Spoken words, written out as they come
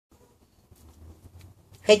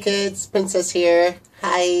Hey kids, Princess here.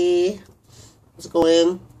 Hi. How's it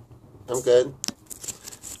going? I'm good.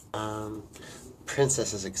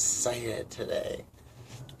 Princess is excited today.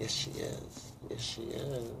 Yes, she is. Yes, she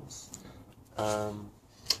is.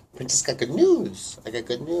 Princess got good news. I got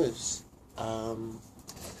good news.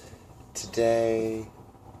 Today,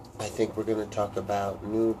 I think we're going to talk about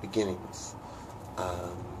new beginnings.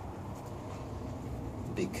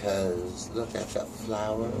 Because, look, I've got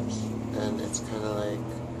flowers, and it's kind of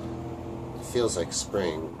like, it feels like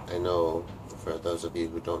spring. I know, for those of you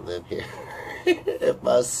who don't live here, it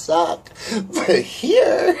must suck, but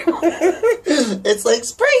here, it's like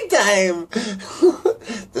springtime.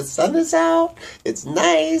 The sun is out, it's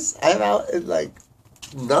nice, I'm out in like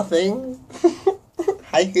nothing,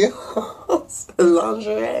 high heels, and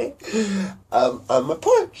lingerie, on my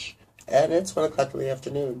porch, and it's 1 o'clock in the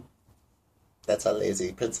afternoon. That's how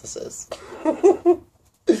lazy Princess is.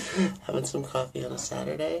 Having some coffee on a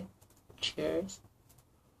Saturday. Cheers.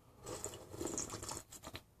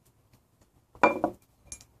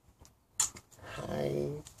 Hi.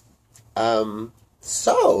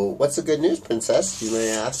 So, what's the good news, Princess, you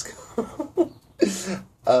may ask?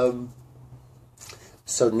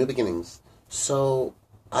 So, new beginnings. So,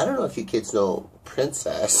 I don't know if you kids know,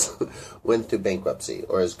 Princess went through bankruptcy,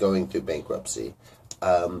 or is going through bankruptcy.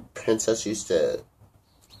 Princess used to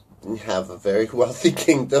have a very wealthy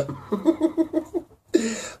kingdom,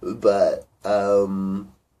 but,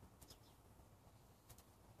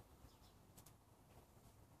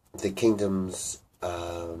 the kingdom's,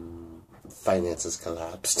 finances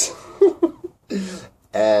collapsed,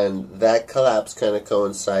 and that collapse kind of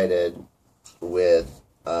coincided with,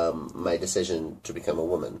 my decision to become a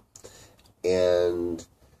woman, and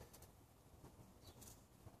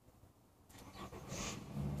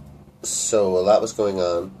so a lot was going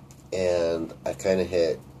on, and I kind of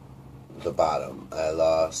hit the bottom. I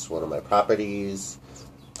lost one of my properties,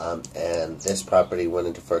 and this property went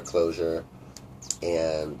into foreclosure,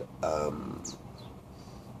 and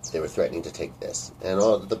they were threatening to take this. And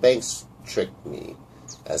all the banks tricked me,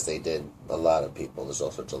 as they did a lot of people. There's all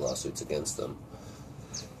sorts of lawsuits against them,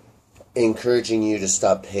 encouraging you to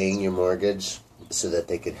stop paying your mortgage so that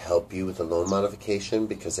they could help you with the loan modification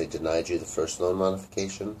because they denied you the first loan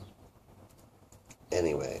modification.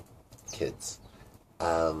 Anyway, kids.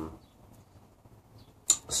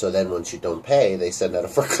 So then once you don't pay, they send out a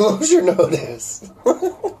foreclosure notice.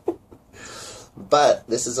 But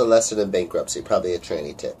this is a lesson in bankruptcy, probably a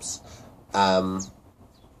tranny tips.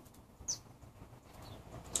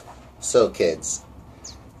 So kids,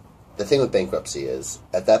 the thing with bankruptcy is,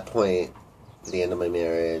 at that point, the end of my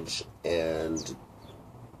marriage, and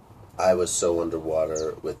I was so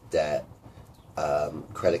underwater with debt.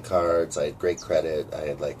 Credit cards, I had great credit, I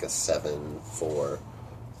had like a 7.4,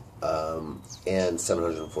 and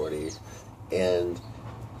 740, and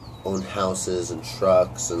owned houses and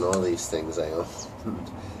trucks and all these things I owned,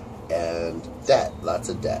 and debt, lots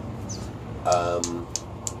of debt,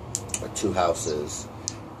 2 houses,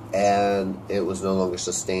 and it was no longer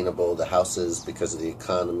sustainable. The houses, because of the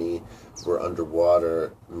economy, were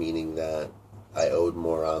underwater, meaning that I owed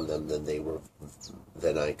more on them than they were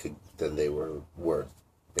worth,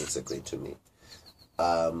 basically, to me.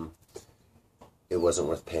 It wasn't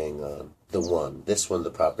worth paying on this one.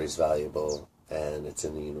 The property's valuable, and it's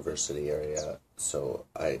in the university area, so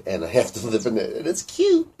I have to live in it, and it's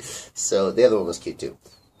cute. So the other one was cute too,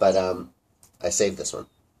 but I saved this one.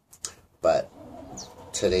 But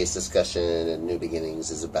today's discussion and new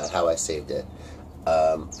beginnings is about how I saved it.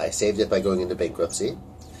 I saved it by going into bankruptcy.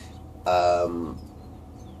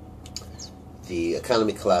 The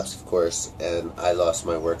economy collapsed, of course, and I lost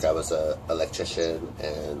my work. I was an electrician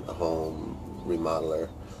and a home remodeler,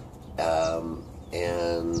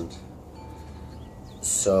 and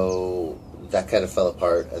so that kind of fell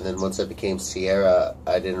apart. And then once I became Sierra,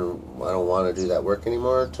 I don't want to do that work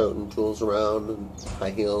anymore. Toting tools around and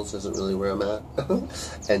high heels isn't really where I'm at,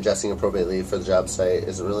 and dressing appropriately for the job site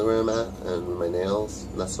isn't really where I'm at, and my nails,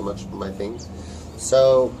 not so much my thing.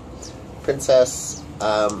 So Princess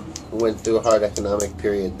went through a hard economic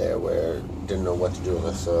period there where didn't know what to do with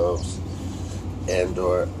ourselves, and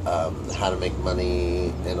or how to make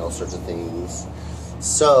money and all sorts of things.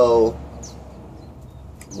 So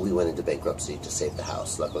we went into bankruptcy to save the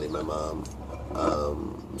house. Luckily, my mom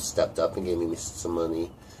stepped up and gave me some money,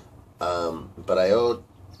 but I owed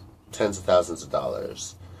tens of thousands of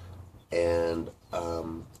dollars, and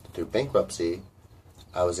through bankruptcy,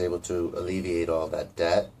 I was able to alleviate all that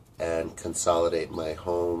debt and consolidate my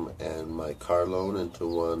home and my car loan into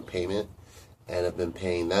one payment, and I've been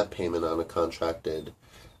paying that payment on a contracted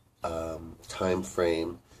time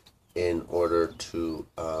frame in order to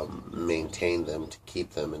maintain them, to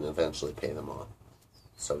keep them, and eventually pay them off.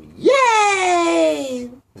 So, yay!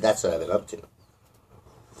 That's what I've been up to.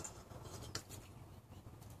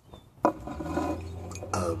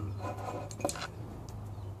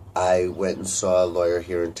 I went and saw a lawyer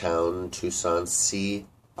here in town in Tucson,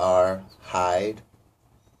 C.R. Hyde.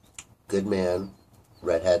 Good man,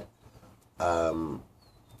 redhead,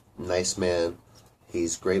 nice man.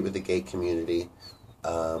 He's great with the gay community,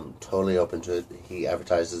 totally open to it. He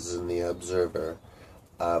advertises in the Observer.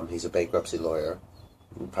 He's a bankruptcy lawyer,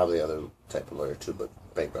 probably other type of lawyer too, but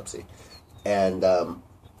bankruptcy. And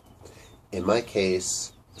in my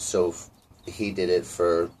case, so he did it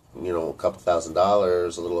for, you know, a couple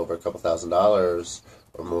 $1,000s, a little over a couple $1,000s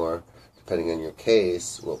or more, depending on your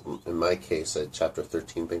case. Well, in my case, I had Chapter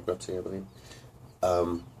 13 bankruptcy, I believe.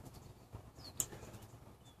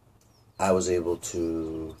 I was able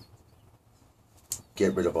to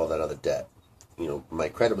get rid of all that other debt. You know, my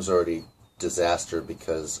credit was already disaster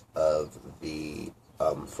because of the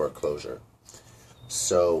foreclosure.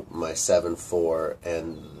 So my 7.4,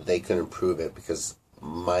 and they couldn't prove it because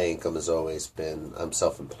my income has always been, I'm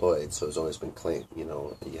self-employed, so it's always been claimed, you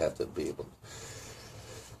know, you have to be able,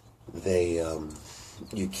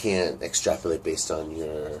 you can't extrapolate based on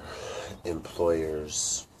your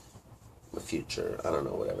employer's future, I don't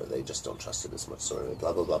know, whatever, they just don't trust it as much, so anyway,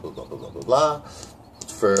 blah, blah, blah, blah, blah, blah, blah, blah, blah.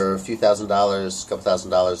 For a few $1,000s, a couple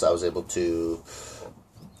 $1,000s, I was able to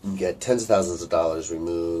get tens of thousands of dollars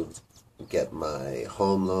removed, get my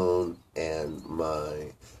home loan and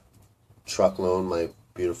my truck loan, my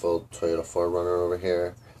beautiful Toyota 4Runner over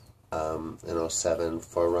here, an '07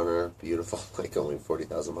 4Runner, beautiful, like only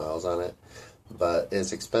 40,000 miles on it, but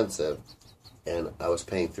it's expensive, and I was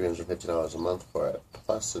paying $350 a month for it,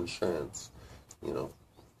 plus insurance, you know.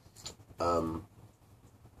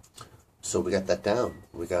 So we got that down.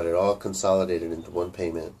 We got it all consolidated into one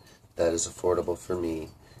payment that is affordable for me,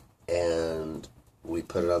 and we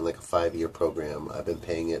put it on like a 5-year program. I've been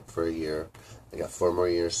paying it for a year. I got 4 more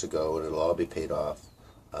years to go, and it'll all be paid off.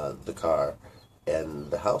 The car and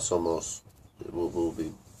the house almost will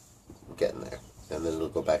be getting there, and then it'll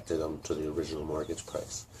go back to the original mortgage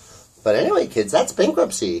price. But anyway, kids, that's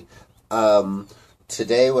bankruptcy.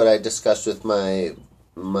 Today, what I discussed with my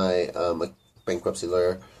bankruptcy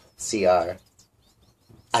lawyer, CR.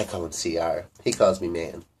 I call him CR. He calls me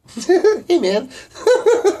man. Hey, man.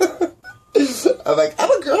 I'm like,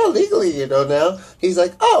 I'm a girl legally, you know, now. He's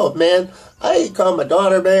like, oh, man, I call my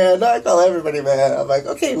daughter man. I call everybody man. I'm like,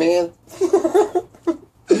 okay, man.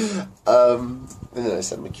 And then I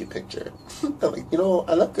sent him a cute picture. I'm like, you know,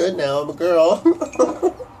 I look good now. I'm a girl.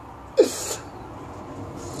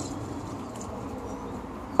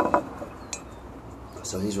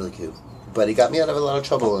 So he's really cute. But he got me out of a lot of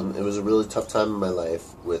trouble, and it was a really tough time in my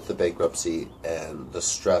life with the bankruptcy and the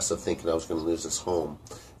stress of thinking I was going to lose this home.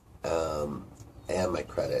 And my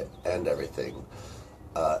credit, and everything,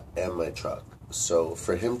 and my truck. So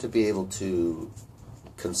for him to be able to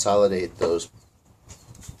consolidate those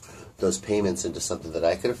payments into something that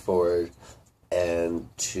I could afford, and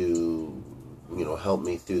to, you know, help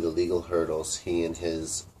me through the legal hurdles, he and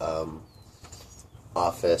his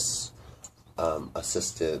office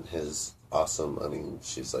assistant, his awesome, I mean,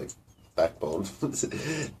 she's like backbone,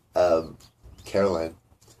 Caroline,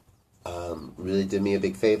 really did me a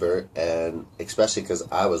big favor, and especially because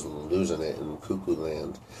I was losing it in cuckoo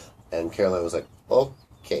land, and Caroline was like,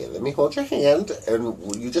 okay, let me hold your hand,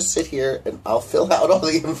 and you just sit here, and I'll fill out all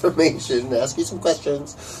the information, and ask you some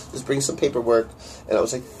questions, just bring some paperwork, and I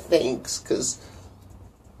was like, thanks, because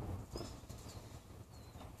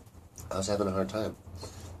I was having a hard time,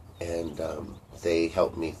 and they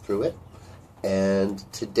helped me through it. And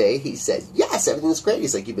today he said, yes, everything's great.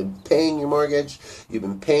 He's like, you've been paying your mortgage, you've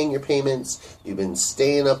been paying your payments, you've been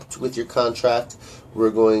staying up with your contract.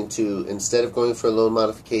 We're going to, instead of going for a loan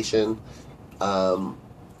modification,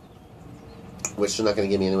 which they're not going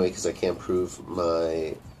to give me anyway because I can't prove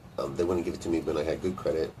my, they wouldn't give it to me when I had good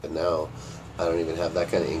credit, and now I don't even have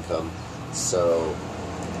that kind of income, so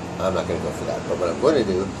I'm not going to go for that. But what I'm going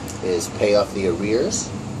to do is pay off the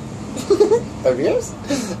arrears. Arrears?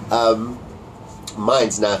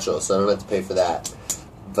 Mine's natural, so I don't have to pay for that.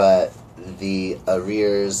 But the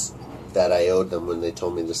arrears that I owed them when they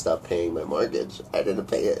told me to stop paying my mortgage, I didn't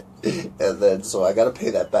pay it. And then, so I got to pay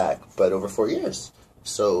that back, but over 4 years.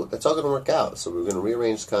 So that's all going to work out. So we're going to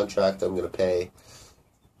rearrange the contract. I'm going to pay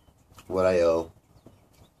what I owe,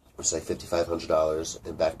 which is like $5,500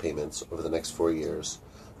 in back payments over the next 4 years.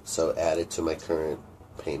 So added to my current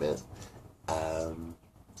payment,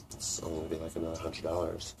 it's only going to be like another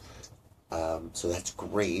 $100. So that's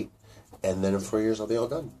great, and then in 4 years I'll be all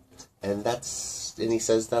done. And he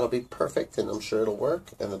says that'll be perfect, and I'm sure it'll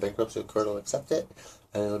work, and the bankruptcy court will accept it,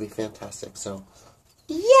 and it'll be fantastic. So,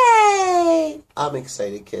 yay! I'm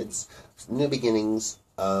excited, kids. New beginnings.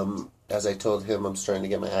 As I told him, I'm starting to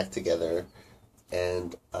get my act together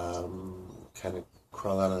and kind of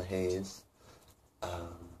crawl out of the haze.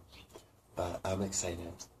 But I'm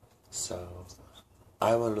excited. So,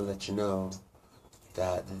 I wanted to let you know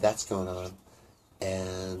that that's going on.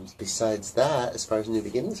 And besides that, as far as new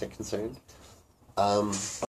beginnings are concerned,